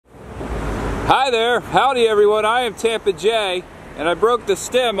Hi there, howdy everyone, I am Tampa J, and I broke the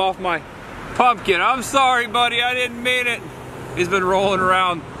stem off my pumpkin. I'm sorry buddy, I didn't mean it. He's been rolling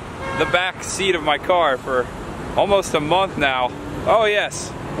around the back seat of my car for almost a month now. Oh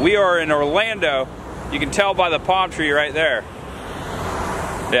yes, we are in Orlando. You can tell by the palm tree right there.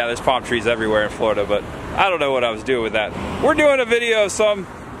 Yeah, there's palm trees everywhere in Florida, but I don't know what I was doing with that. We're doing a video of some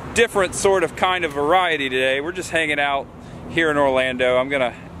different sort of kind of variety today. We're just hanging out here in Orlando. I'm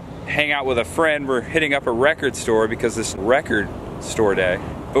gonna hang out with a friend. We're hitting up a record store because it's record store day.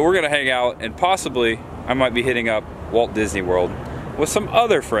 But we're gonna hang out, and possibly I might be hitting up Walt Disney World with some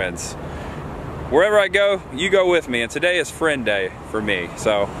other friends. Wherever I go, you go with me, and today is friend day for me.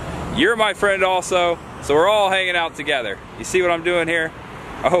 So you're my friend also, so we're all hanging out together. You see what I'm doing here?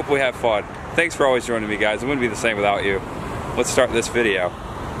 I hope we have fun. Thanks for always joining me, guys. It wouldn't be the same without you. Let's start this video.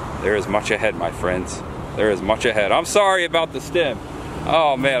 There is much ahead, my friends. There is much ahead. I'm sorry about the stem.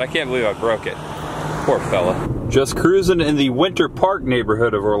 Oh man, I can't believe I broke it. Poor fella. Just cruising in the Winter Park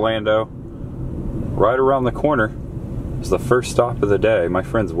neighborhood of Orlando. Right around the corner is the first stop of the day. My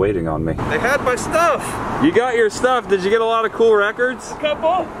friend's waiting on me. They had my stuff. You got your stuff. Did you get a lot of cool records? A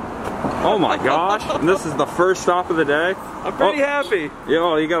couple. Oh my gosh. And this is the first stop of the day? I'm pretty happy.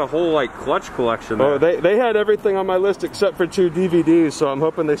 Yeah, you got a whole like clutch collection there. Oh, they had everything on my list except for 2 DVDs, so I'm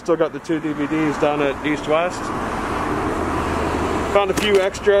hoping they still got the 2 DVDs down at East West. Found a few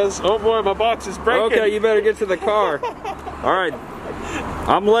extras. Oh boy, my box is breaking. Okay, you better get to the car. All right,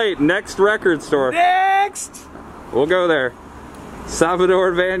 I'm late. Next record store. Next! We'll go there.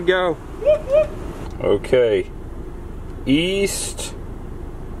 Salvador Van Gogh. Okay, East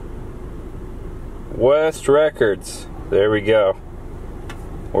West Records. There we go.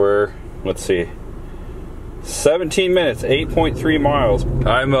 We're, let's see, 17 minutes, 8.3 miles.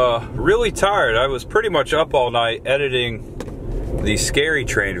 I'm really tired. I was pretty much up all night editing the Scary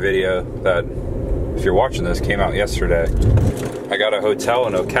Train video that, if you're watching this, came out yesterday. I got a hotel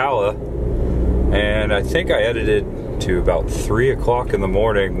in Ocala, and I think I edited to about 3 o'clock in the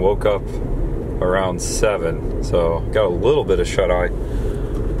morning, woke up around 7, so got a little bit of shut-eye.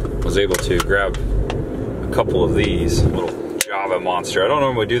 Was able to grab a couple of these, little Java Monster. I don't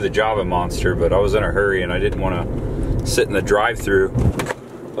normally do the Java Monster, but I was in a hurry and I didn't want to sit in the drive-thru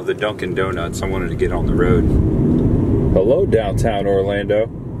of the Dunkin' Donuts. I wanted to get on the road. Hello, downtown Orlando.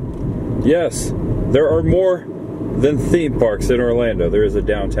 Yes, there are more than theme parks in Orlando. There is a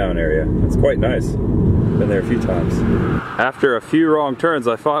downtown area. It's quite nice. Been there a few times. After a few wrong turns,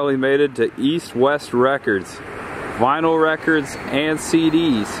 I finally made it to East West Records. Vinyl records and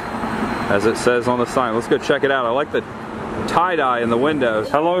CDs, as it says on the sign. Let's go check it out. I like the tie-dye in the windows.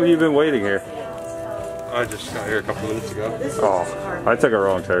 How long have you been waiting here? I just got here a couple minutes ago. Oh, I took a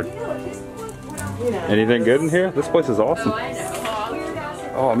wrong turn. Anything good in here? This place is awesome.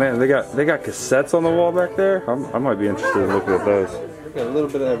 Oh man, they got cassettes on the wall back there. I might be interested in looking at those. Got a little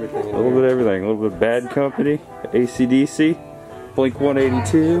bit of everything. A little bit of everything. A little bit of Bad Company, AC/DC, Blink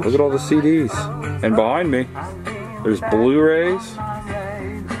 182. Look at all the CDs. And behind me, there's Blu-rays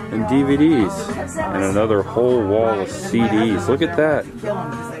and DVDs, and another whole wall of CDs. Look at that.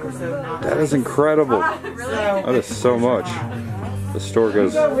 That is incredible. That is so much. The store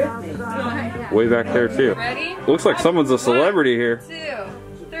goes way back there too. Ready? Looks like someone's a celebrity here.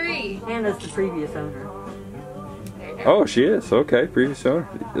 2, 3. Hannah's the previous owner. Oh, she is. Okay, previous owner.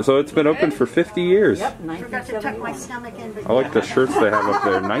 So it's been open for 50 years. Yep, 1971. I like the shirts they have up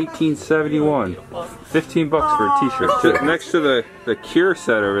there. 1971. 15 bucks for a t-shirt. Next to the Cure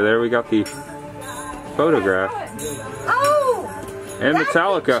set over there, we got the Photograph. Oh! And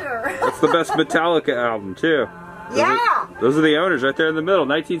Metallica. That's the best Metallica album too. Those are the owners right there in the middle.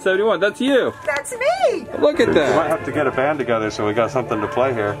 1971. That's you. That's me. Look at We might that. have to get a band together so we got something to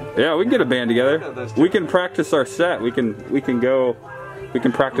play here. Yeah, we can get a band together. We can practice our set. We can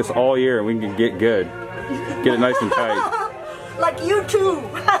practice all year and we can get good. Get it nice and tight. Like you too.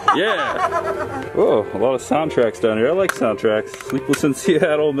 Yeah. Whoa, a lot of soundtracks down here. I like soundtracks. Sleepless in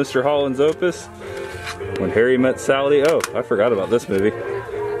Seattle, Mr. Holland's Opus, When Harry Met Sally. Oh, I forgot about this movie.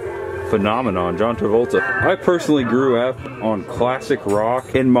 Phenomenon, John Travolta. I personally grew up on classic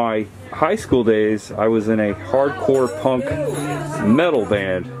rock. In my high school days, I was in a hardcore punk metal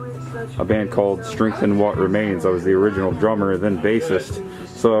band. A band called Strength in What Remains. I was the original drummer, then bassist.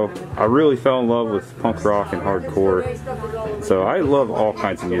 So I really fell in love with punk rock and hardcore. So I love all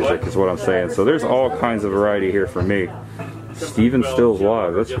kinds of music is what I'm saying. So there's all kinds of variety here for me. Steven Stills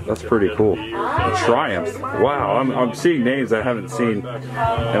live. That's pretty cool. Triumph. Wow, I'm seeing names I haven't seen in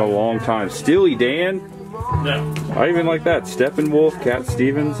a long time. Steely Dan. I even like that. Steppenwolf, Cat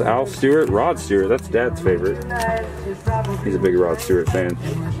Stevens, Al Stewart, Rod Stewart. That's Dad's favorite. He's a big Rod Stewart fan.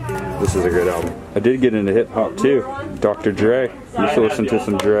 This is a good album. I did get into hip hop too. Dr. Dre. Used to listen to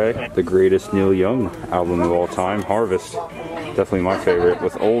some Dre. The greatest Neil Young album of all time, Harvest. Definitely my favorite,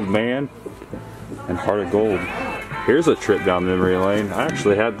 with Old Man and Heart of Gold. Here's a trip down memory lane. I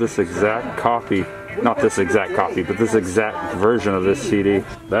actually had this exact copy. Not this exact copy, but this exact version of this CD.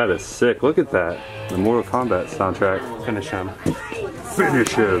 That is sick. Look at that. The Mortal Kombat soundtrack. Finish him.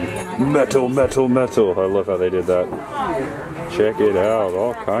 Finish him. Metal, metal, metal. I love how they did that. Check it out.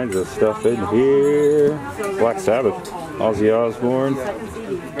 All kinds of stuff in here. Black Sabbath. Ozzy Osbourne.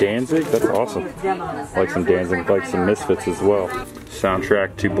 Danzig. That's awesome. I like some Danzig. I like some Misfits as well.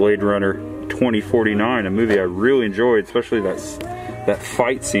 Soundtrack to Blade Runner 2049, a movie I really enjoyed, especially that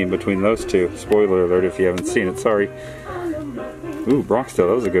fight scene between those two. Spoiler alert if you haven't seen it, sorry. Ooh, Bronxdale,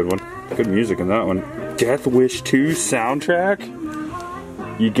 that was a good one. Good music in that one. Death Wish 2 soundtrack?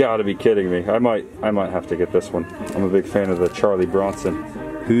 You gotta be kidding me. I might have to get this one. I'm a big fan of the Charlie Bronson.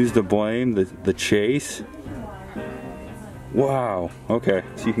 Who's to Blame? The Chase? Wow, okay.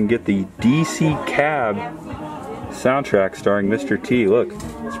 So you can get the DC Cab soundtrack starring Mr. T. Look,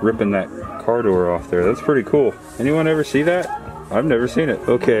 it's ripping that car door off there. That's pretty cool. Anyone ever see that? I've never seen it.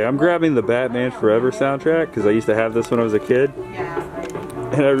 Okay, I'm grabbing the Batman Forever soundtrack because I used to have this when I was a kid.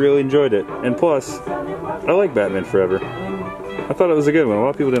 And I really enjoyed it. And plus, I like Batman Forever. I thought it was a good one. A lot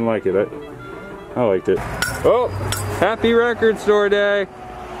of people didn't like it. I liked it. Oh, happy record store day.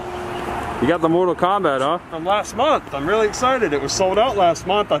 You got the Mortal Kombat, huh? From last month. I'm really excited. It was sold out last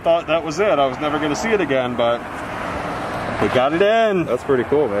month. I thought that was it. I was never going to see it again, but we got it in. That's pretty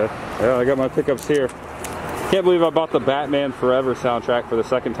cool, man. Yeah, I got my pickups here. Can't believe I bought the Batman Forever soundtrack for the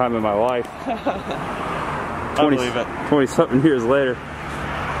second time in my life. I believe it. 20-something years later.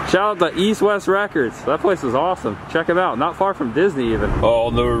 Shout out to East West Records. That place is awesome. Check them out. Not far from Disney even.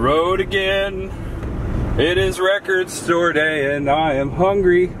 On the road again. It is record store day and I am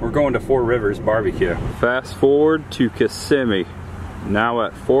hungry. We're going to Four Rivers Barbecue. Fast forward to Kissimmee. Now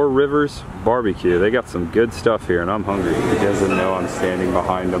at Four Rivers Barbecue. They got some good stuff here and I'm hungry. He doesn't know I'm standing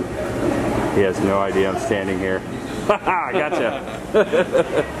behind him. He has no idea I'm standing here. Haha, gotcha.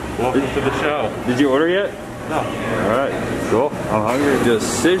 Welcome to the show. Did you order yet? No. Alright, cool. I'm hungry.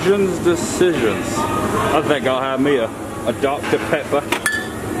 Decisions. I think I'll have me a Dr. Pepper.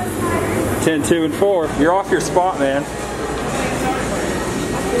 10, 2, and 4. You're off your spot, man.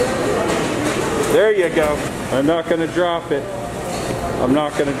 There you go. I'm not gonna drop it. I'm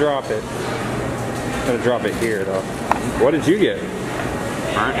not gonna drop it. I'm gonna drop it here, though. What did you get?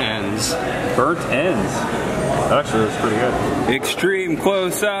 Burnt ends. Burnt ends. That actually looks pretty good. Extreme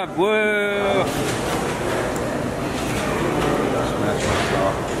close up. Whoa.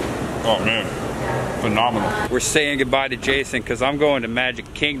 Oh man, phenomenal. We're saying goodbye to Jason because I'm going to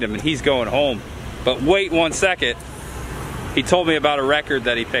Magic Kingdom and he's going home. But wait 1 second. He told me about a record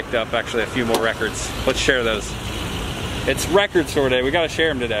that he picked up, actually a few more records. Let's share those. It's record store day. We got to share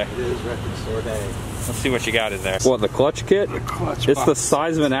them today. It is record store day. Let's see what you got in there. What, the clutch kit? The clutch It's box. the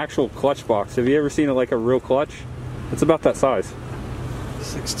size of an actual clutch box. Have you ever seen it like a real clutch? It's about that size.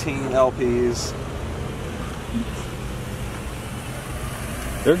 16 LPs.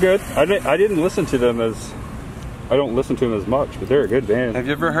 They're good. I didn't listen to them as... I don't listen to them as much, but they're a good band. Have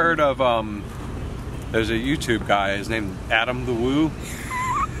you ever heard of, there's a YouTube guy, his name Adam the Woo?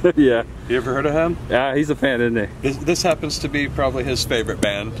 Yeah. You ever heard of him? Yeah, he's a fan, isn't he? This happens to be probably his favorite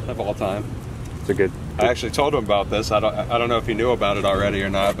band of all time. It's a good... I actually told him about this. I don't know if he knew about it already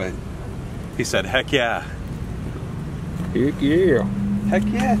or not, but he said, heck yeah. Heck yeah. Heck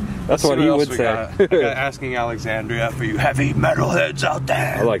yeah. That's what he would say. I got Asking Alexandria for you heavy metalheads out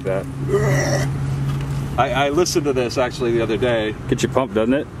there. I like that. I listened to this actually the other day. Gets you pumped,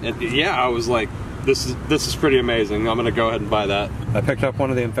 doesn't it? And yeah, I was like, this is pretty amazing. I'm gonna go ahead and buy that. I picked up one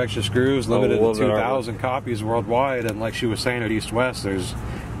of the Infectious Grooves, limited to 2,000 copies worldwide, and like she was saying at East West, there's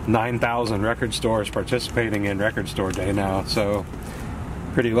 9,000 record stores participating in Record Store Day now. So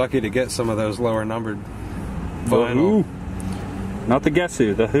pretty lucky to get some of those lower numbered vinyl. Not the Guess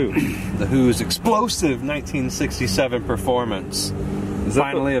Who, the Who. The Who's explosive 1967 performance. Is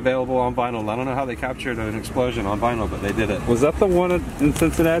finally available on vinyl. I don't know how they captured an explosion on vinyl, but they did it. Was that the one in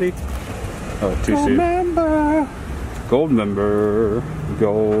Cincinnati? Oh, too soon. Gold member.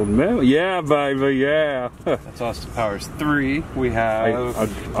 Gold member. Yeah, baby, yeah. That's Austin Powers 3. We have...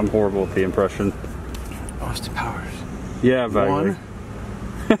 I'm horrible at the impression. Austin Powers. Yeah, baby.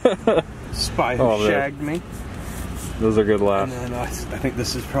 1. Spy Who Shagged Me. Those are good laughs. And then I think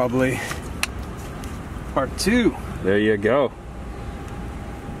this is probably part 2. There you go.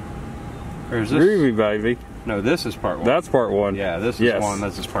 Or is this? Groovy, baby. No, this is part 1. That's part 1. Yeah, this is 1.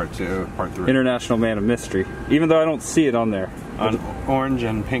 This is part 2, part 3. International Man of Mystery. Even though I don't see it on there. On orange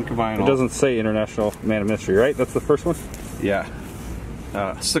and pink vinyl. It doesn't say International Man of Mystery, right? That's the first one? Yeah.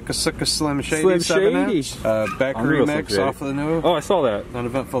 Sucka Sucka Slim Shady. Slim 7 Shady. inch. Beck remix off of the new. Oh, I saw that.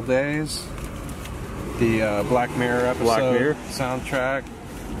 Uneventful Days. The Black Mirror episode. Black Mirror. Soundtrack.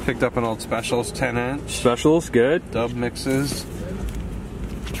 Picked up an old Specials 10 inch. Specials, good. Dub mixes.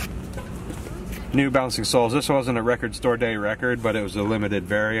 New Bouncing Souls. This wasn't a Record Store Day record, but it was a limited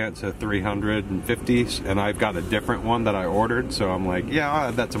variant to 350, and I've got a different one that I ordered, so I'm like, yeah, I'll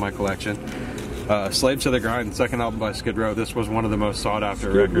add that to my collection. Slave to the Grind, second album by Skid Row. This was one of the most sought after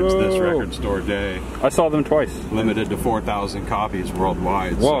records this Record Store Day. I saw them twice. Limited to 4,000 copies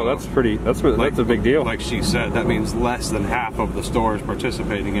worldwide. Whoa, so that's pretty, that's a big deal. Like she said, that means less than half of the stores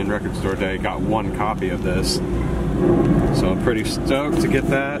participating in Record Store Day got one copy of this. So I'm pretty stoked to get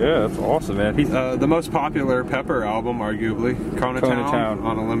that. Yeah, that's awesome, man. The most popular Pepper album, arguably, Conatown,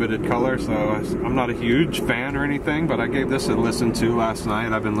 on a limited color. So I'm not a huge fan or anything, but I gave this a listen to last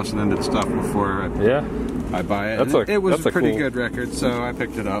night. I've been listening to the stuff before I buy it. It was a pretty good record, so I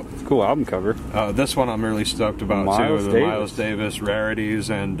picked it up. It's a cool album cover. This one I'm really stoked about too. The Miles Davis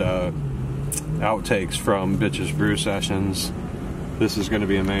rarities and outtakes from Bitches Brew sessions. This is going to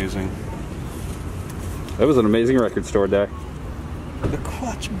be amazing. That was an amazing Record Store Day. The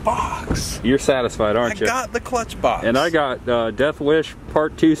clutch box. You're satisfied, aren't you? I got the clutch box. And I got Death Wish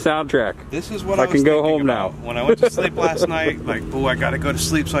Part 2 soundtrack. This is what I can go home now. When I went to sleep last night, like, oh, I gotta go to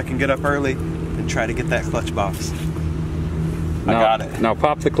sleep so I can get up early and try to get that clutch box. I got it. Now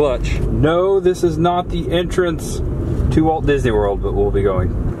pop the clutch. No, this is not the entrance to Walt Disney World, but we'll be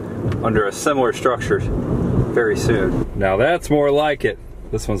going under a similar structure very soon. Now that's more like it.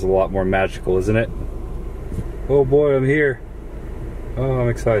 This one's a lot more magical, isn't it? Oh boy, I'm here. Oh, I'm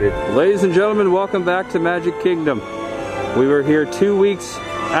excited. Ladies and gentlemen, welcome back to Magic Kingdom. We were here 2 weeks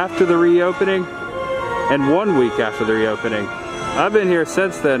after the reopening and 1 week after the reopening. I've been here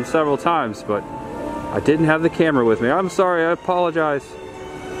since then several times, but I didn't have the camera with me. I'm sorry, I apologize.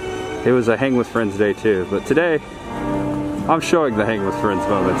 It was a Hang with Friends day too, but today I'm showing the Hang with Friends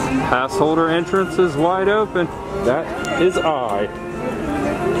moments. Pass holder entrance is wide open. That is I.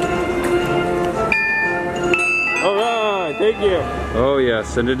 Alright, thank you. Oh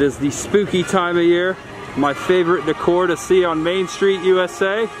yes, and it is the spooky time of year. My favorite decor to see on Main Street,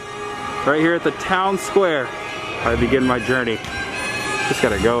 USA. Right here at the town square. I begin my journey. Just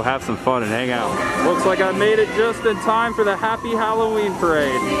gotta go have some fun and hang out. Looks like I made it just in time for the Happy Halloween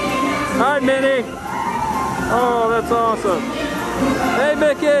Parade. Hi, Minnie. Oh, that's awesome. Hey,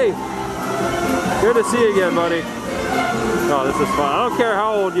 Mickey. Good to see you again, buddy. Oh, this is fun. I don't care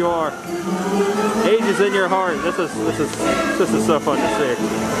how old you are. Age is in your heart. This is so fun to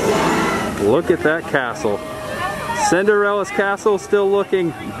see. Look at that castle. Cinderella's castle still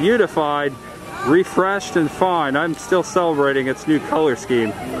looking beautified, refreshed and fine. I'm still celebrating its new color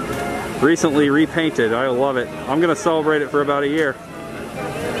scheme. Recently repainted. I love it. I'm gonna celebrate it for about a year.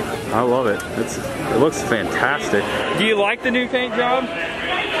 I love it. It looks fantastic. Do you like the new paint job?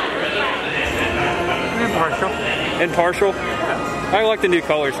 Impartial? I like the new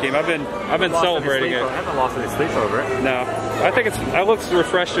color scheme. I've been celebrating it. I haven't lost any sleep over it. No, I think it looks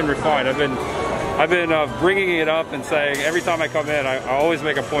refreshed and refined. I've been bringing it up and saying every time I come in, I always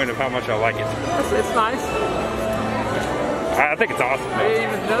make a point of how much I like it. It's nice. I think it's awesome. I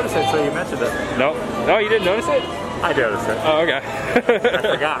didn't even notice it until you mentioned it. No, you didn't notice it? I noticed it. Oh, okay. I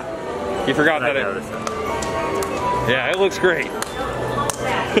forgot. You forgot that I noticed it. Yeah, it looks great.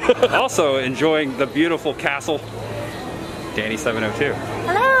 Also enjoying the beautiful castle. Danny 702.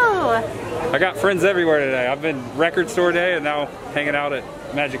 Hello. I got friends everywhere today. I've been Record Store Day and now hanging out at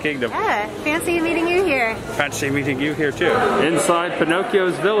Magic Kingdom. Yeah, fancy meeting you here. Fancy meeting you here too. Inside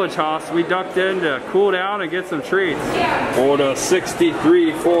Pinocchio's Village House, we ducked in to cool down and get some treats. Order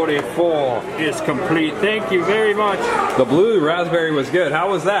 6344 is complete. Thank you very much. The blue raspberry was good. How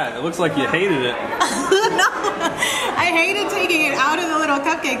was that? It looks like you hated it. No, I hated taking it out of the little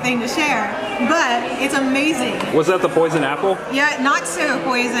cupcake thing to share, but it's amazing. Was that the poison apple? Yeah, not so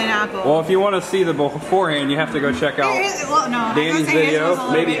poison apple. Well, if you want to see the beforehand, you have to go check out Danny's video,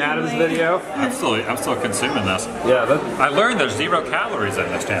 maybe Adam's video. I'm still consuming this. Yeah, I learned there's 0 calories in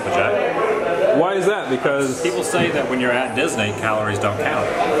this, Tampa J. Why is that? Because people say that when you're at Disney, calories don't count.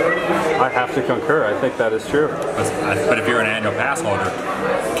 I have to concur. I think that is true. But if you're an annual pass holder,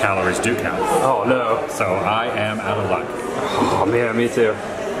 calories do count. Oh no. So I am out of luck. Oh man, me too.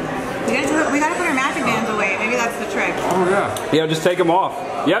 We gotta put our magic bands away. Maybe that's the trick. Oh yeah. Yeah, just take them off.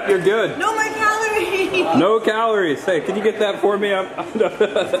 Yep, you're good. No more calories. calories. No calories. Hey, can you get that for me?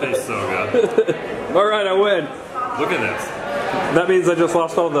 Tastes so good. All right, I win. Look at this. That means I just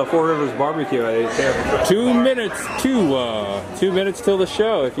lost all the Four Rivers barbecue I ate there. 2 minutes to 2 minutes till the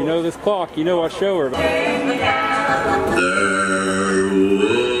show. If you know this clock, you know what show we're about.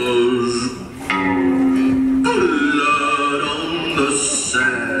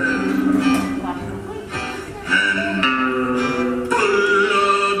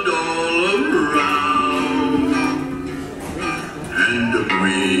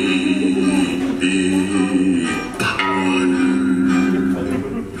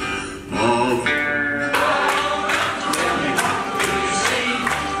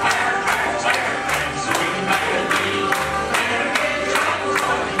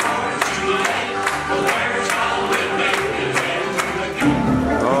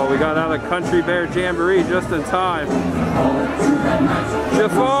 Country Bear Jamboree just in time.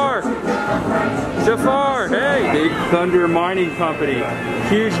 Jafar! Jafar! Hey! Big Thunder Mining Company.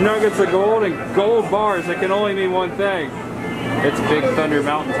 Huge nuggets of gold and gold bars that can only mean one thing. It's Big Thunder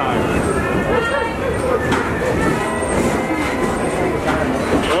Mountain time.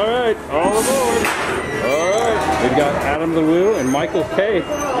 Alright, all aboard! Alright, we've got Adam the Woo and Michael K.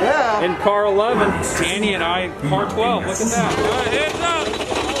 Yeah. In car 11. Danny and I in car 12. Look at that. Alright, hands up!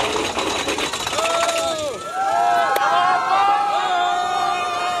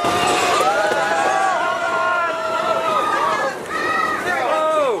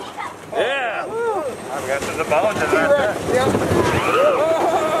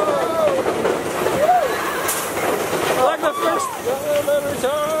 Like the first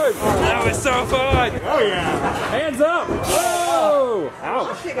time. That was so fun. Oh yeah. Hands up. Whoa.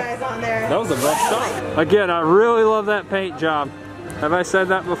 Ouch. You guys on there. That was a rough shot. Again, I really love that paint job. Have I said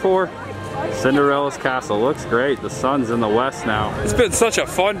that before? Cinderella's castle looks great. The sun's in the west now. It's been such a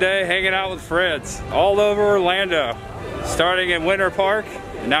fun day hanging out with friends all over Orlando. Starting in Winter Park.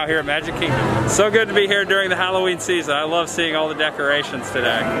 And now here at Magic Kingdom. So good to be here during the Halloween season. I love seeing all the decorations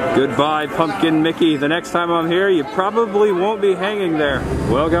today. Goodbye, Pumpkin Mickey. The next time I'm here, you probably won't be hanging there.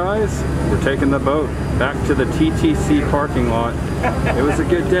 Well, guys, we're taking the boat back to the TTC parking lot. It was a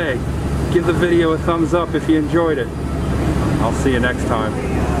good day. Give the video a thumbs up if you enjoyed it. I'll see you next time.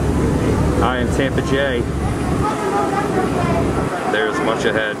 I am Tampa J. There's much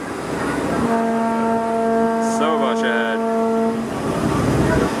ahead. So much ahead.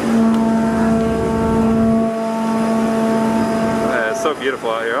 It's so beautiful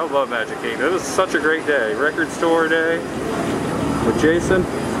out here. I love Magic Kingdom. It was such a great day. Record store day with Jason.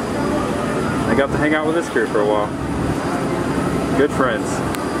 I got to hang out with this crew for a while. Good friends.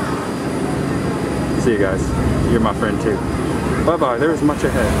 See you guys. You're my friend too. Bye-bye. There's much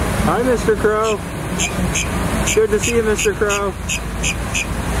ahead. Hi, Mr. Crow. Good to see you, Mr. Crow.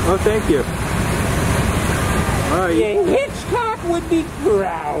 Oh, thank you. All right. Hitchcock would be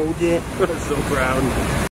proud. I'm so proud.